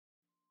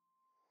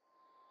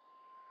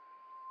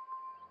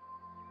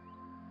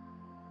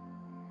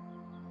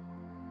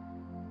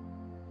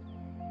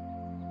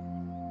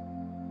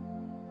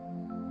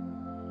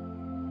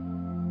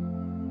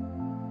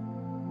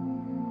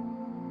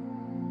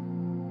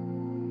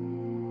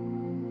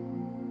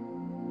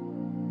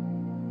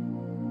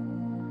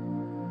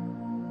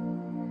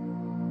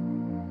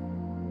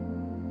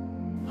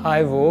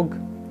Hi Vogue,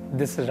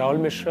 this is Rahul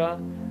Mishra.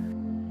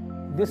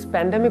 This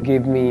pandemic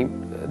gave me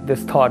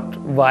this thought,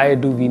 why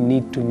do we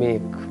need to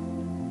make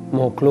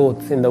more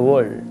clothes in the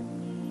world?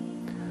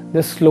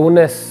 This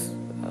slowness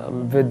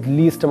with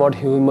least amount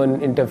of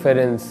human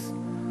interference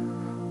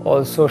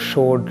also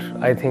showed,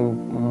 I think,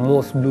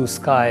 most blue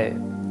sky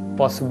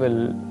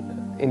possible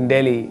in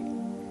Delhi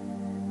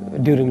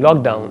during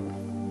lockdown.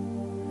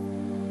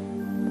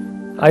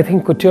 I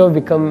think couture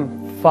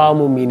become far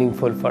more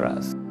meaningful for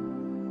us.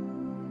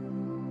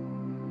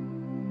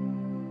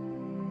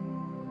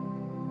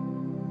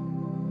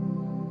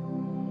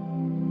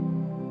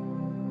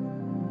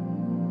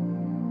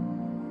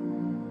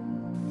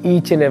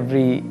 Each and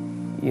every,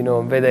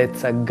 whether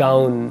it's a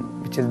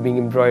gown which is being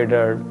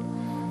embroidered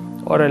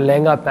or a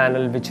lehenga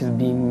panel which is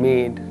being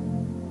made,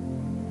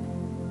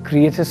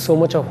 created so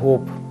much of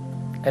hope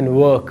and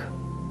work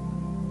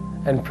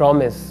and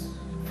promise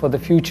for the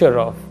future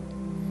of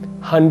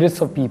hundreds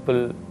of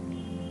people,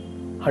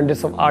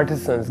 hundreds of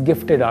artisans,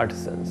 gifted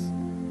artisans,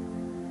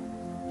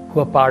 who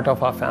are part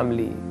of our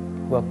family,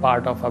 who are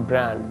part of our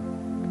brand.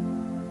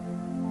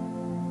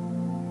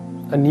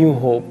 A new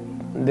hope.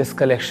 This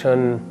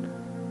collection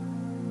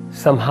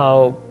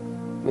somehow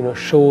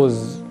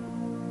shows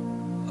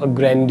a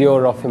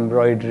grandeur of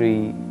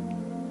embroidery,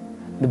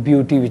 the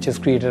beauty which is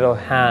created of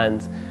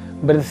hands,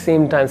 but at the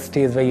same time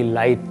stays very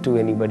light to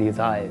anybody's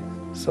eyes.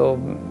 So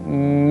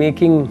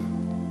making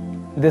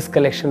this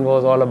collection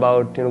was all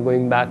about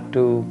going back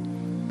to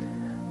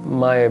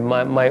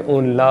my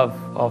own love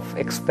of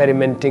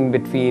experimenting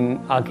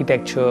between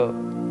architecture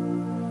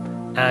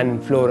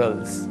and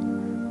florals.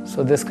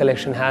 So this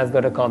collection has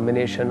got a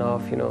combination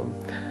of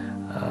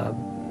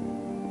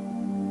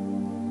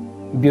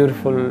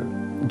beautiful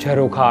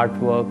Jharokha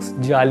artworks,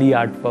 Jali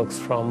artworks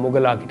from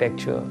Mughal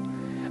architecture.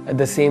 At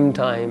the same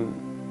time,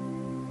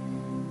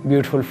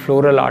 beautiful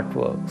floral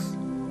artworks.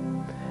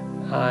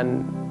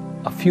 And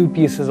a few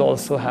pieces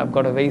also have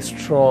got a very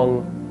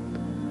strong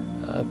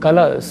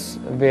colors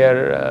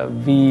where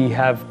we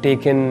have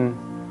taken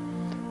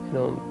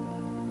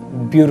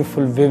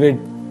beautiful vivid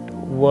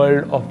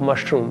world of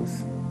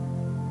mushrooms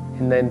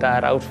in the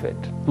entire outfit.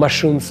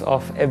 Mushrooms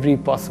of every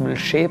possible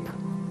shape,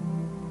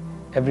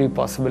 every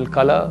possible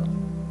color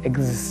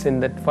exists in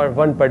that for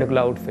one particular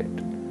outfit.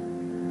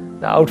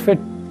 The outfit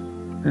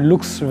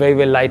looks very,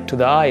 very light to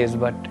the eyes,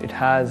 but it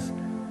has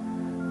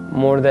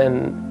more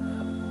than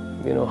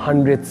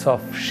hundreds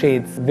of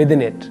shades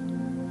within it.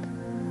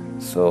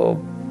 So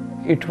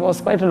it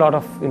was quite a lot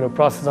of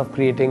process of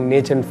creating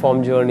nature and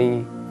form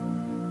journey,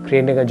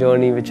 creating a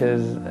journey which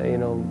is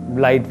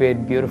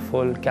lightweight,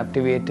 beautiful,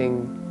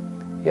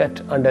 captivating,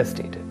 yet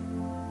understated.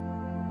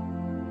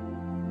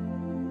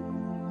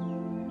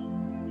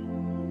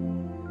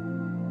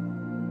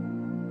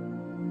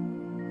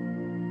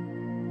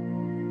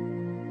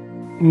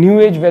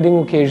 New age wedding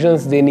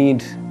occasions, they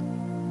need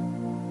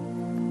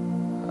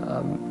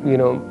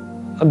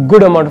a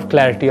good amount of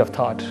clarity of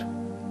thought,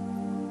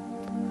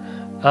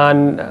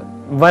 and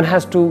one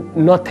has to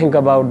not think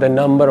about the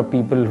number of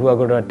people who are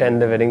going to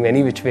attend the wedding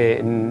any which way.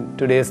 In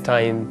today's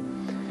time,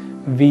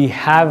 we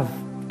have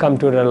come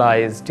to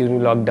realize during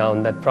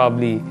lockdown that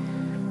probably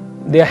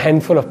there are a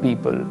handful of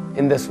people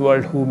in this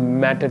world who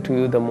matter to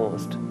you the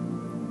most.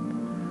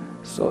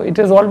 So it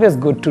is always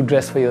good to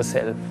dress for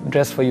yourself,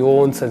 dress for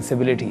your own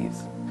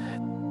sensibilities.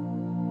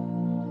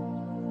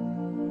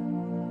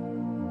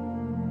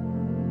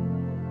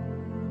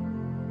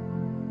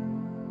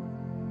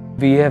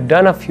 We have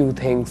done a few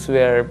things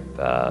where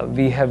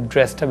we have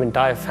dressed our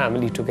entire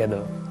family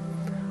together.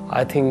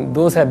 I think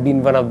those have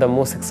been one of the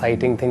most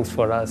exciting things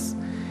for us,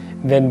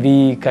 when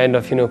we kind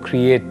of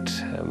create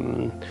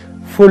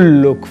full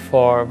look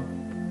for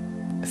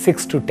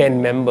 6 to 10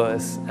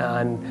 members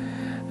and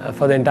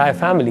for the entire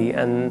family.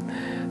 And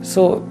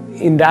so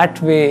in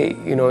that way,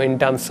 in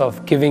terms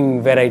of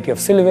giving variety of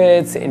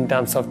silhouettes, in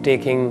terms of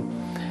taking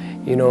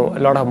a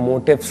lot of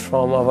motifs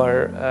from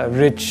our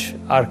rich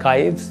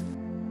archives.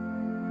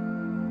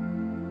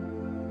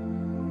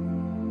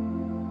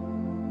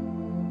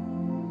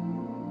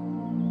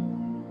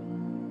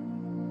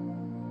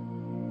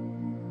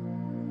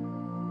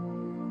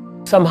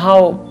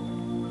 Somehow,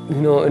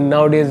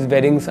 nowadays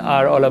weddings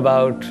are all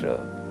about,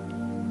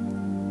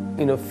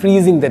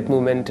 freezing that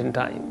moment in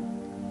time,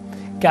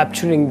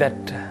 capturing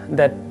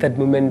that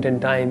moment in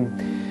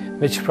time,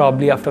 which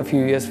probably after a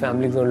few years,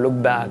 families going to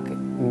look back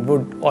and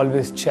would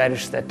always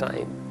cherish that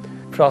time.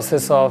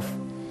 Process of,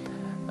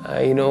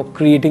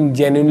 creating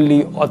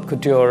genuinely haute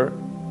couture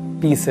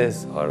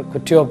pieces or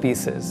couture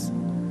pieces,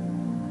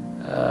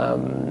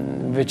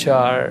 which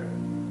are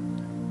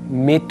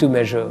made to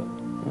measure,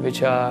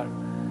 which are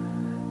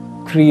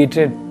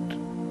created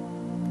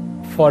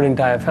for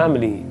entire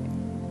family,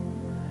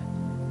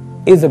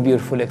 is a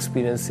beautiful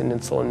experience in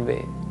its own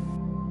way.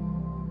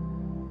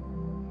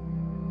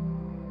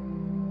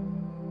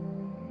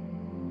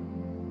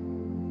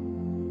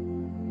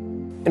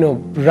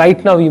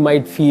 Right now you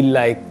might feel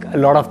like a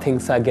lot of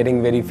things are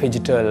getting very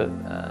phygital,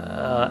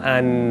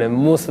 and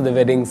most of the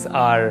weddings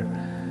are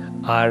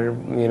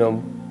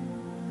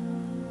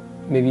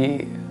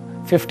maybe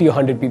 50 or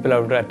 100 people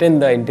are to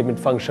attend the intimate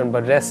function,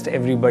 but rest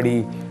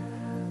everybody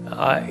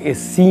is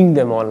seeing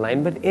them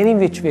online. But any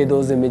which way,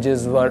 those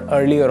images were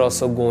earlier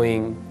also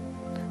going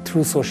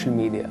through social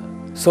media.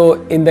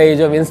 So in the age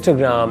of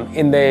Instagram,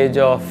 in the age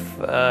of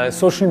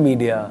social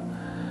media,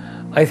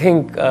 I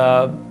think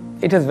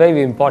it is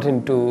very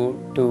important to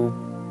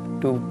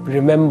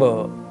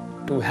remember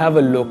to have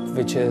a look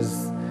which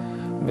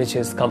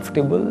is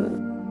comfortable.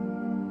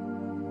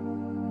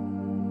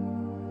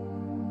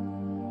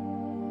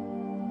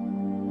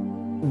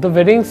 The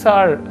weddings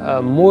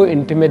are more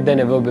intimate than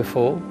ever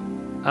before,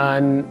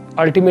 and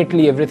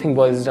ultimately everything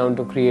boils down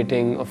to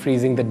creating or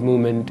freezing that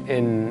moment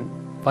in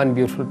one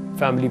beautiful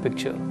family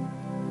picture.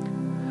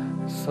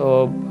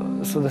 So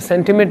the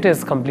sentiment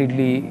is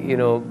completely,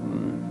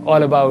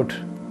 all about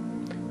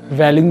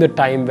valuing the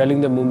time,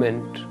 valuing the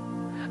moment,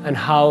 and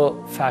how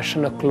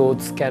fashion or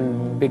clothes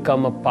can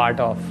become a part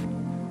of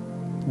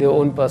their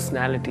own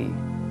personality.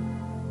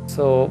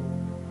 So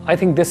I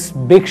think this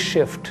big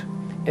shift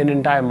in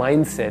entire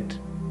mindset,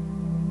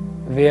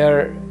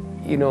 where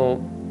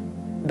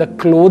the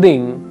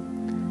clothing,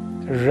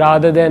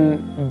 rather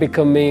than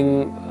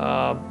becoming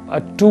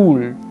a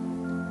tool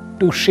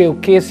to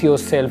showcase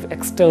yourself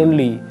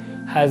externally,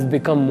 has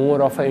become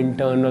more of an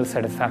internal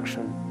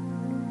satisfaction.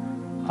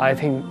 I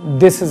think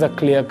this is a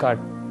clear-cut,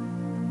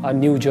 a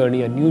new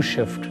journey, a new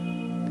shift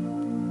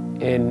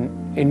in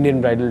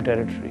Indian bridal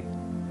territory.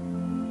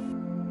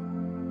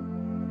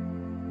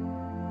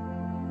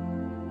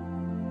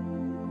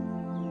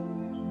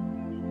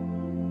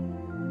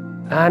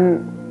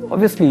 And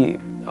obviously,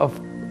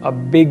 a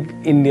big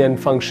Indian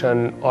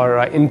function or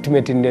an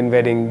intimate Indian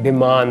wedding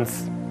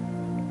demands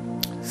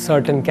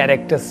certain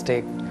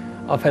characteristic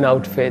of an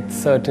outfit,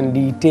 certain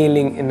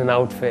detailing in an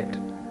outfit.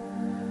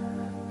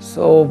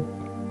 So,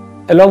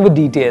 along with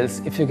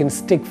details, if you can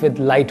stick with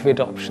lightweight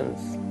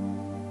options,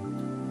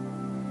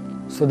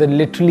 so that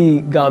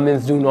literally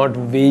garments do not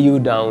weigh you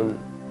down,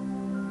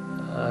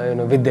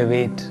 with their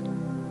weight,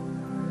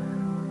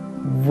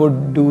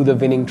 would do the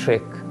winning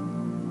trick.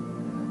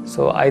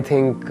 So I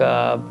think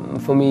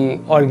for me,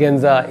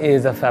 organza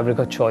is a fabric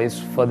of choice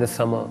for this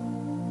summer.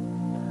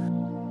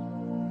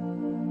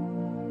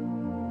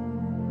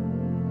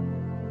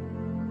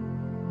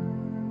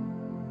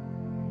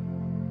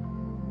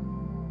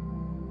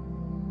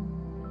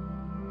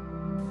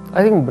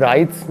 I think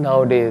brides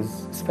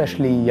nowadays,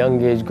 especially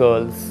young age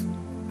girls,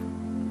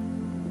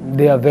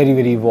 they are very,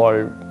 very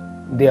evolved.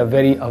 They are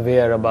very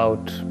aware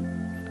about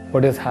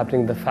what is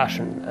happening in the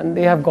fashion, and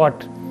they have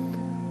got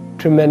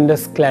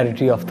tremendous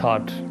clarity of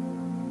thought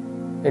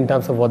in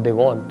terms of what they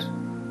want.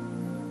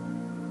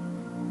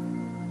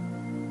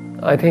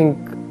 I think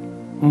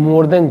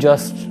more than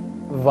just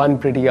one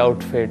pretty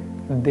outfit,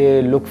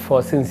 they look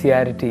for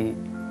sincerity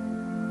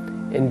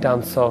in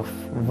terms of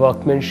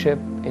workmanship,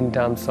 in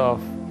terms of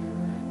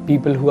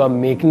people who are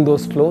making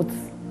those clothes,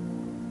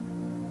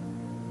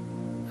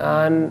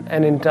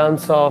 and in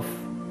terms of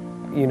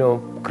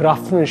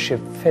craftsmanship,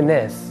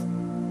 finesse.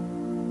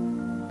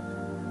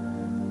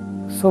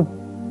 So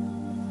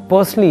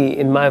personally,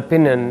 in my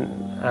opinion,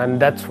 and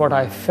that's what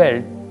I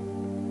felt,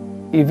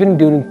 even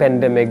during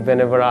pandemic,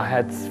 whenever I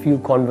had few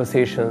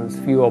conversations,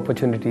 few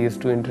opportunities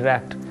to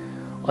interact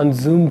on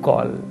Zoom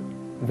call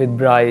with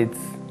brides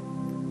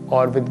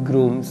or with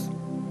grooms,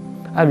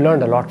 I've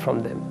learned a lot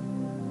from them.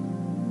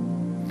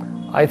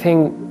 I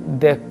think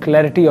their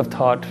clarity of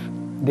thought,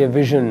 their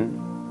vision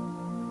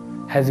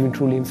has been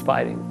truly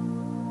inspiring.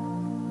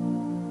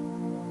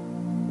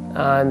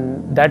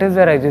 And that is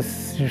where I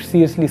just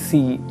seriously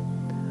see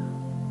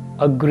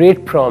a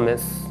great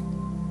promise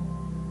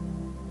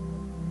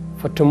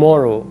for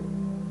tomorrow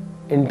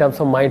in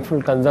terms of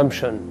mindful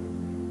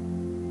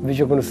consumption, which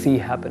you're going to see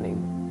happening.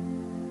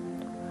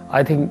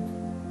 I think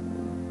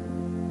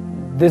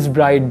this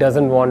bride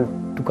doesn't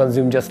want to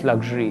consume just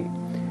luxury.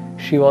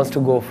 She wants to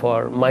go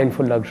for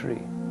mindful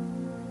luxury.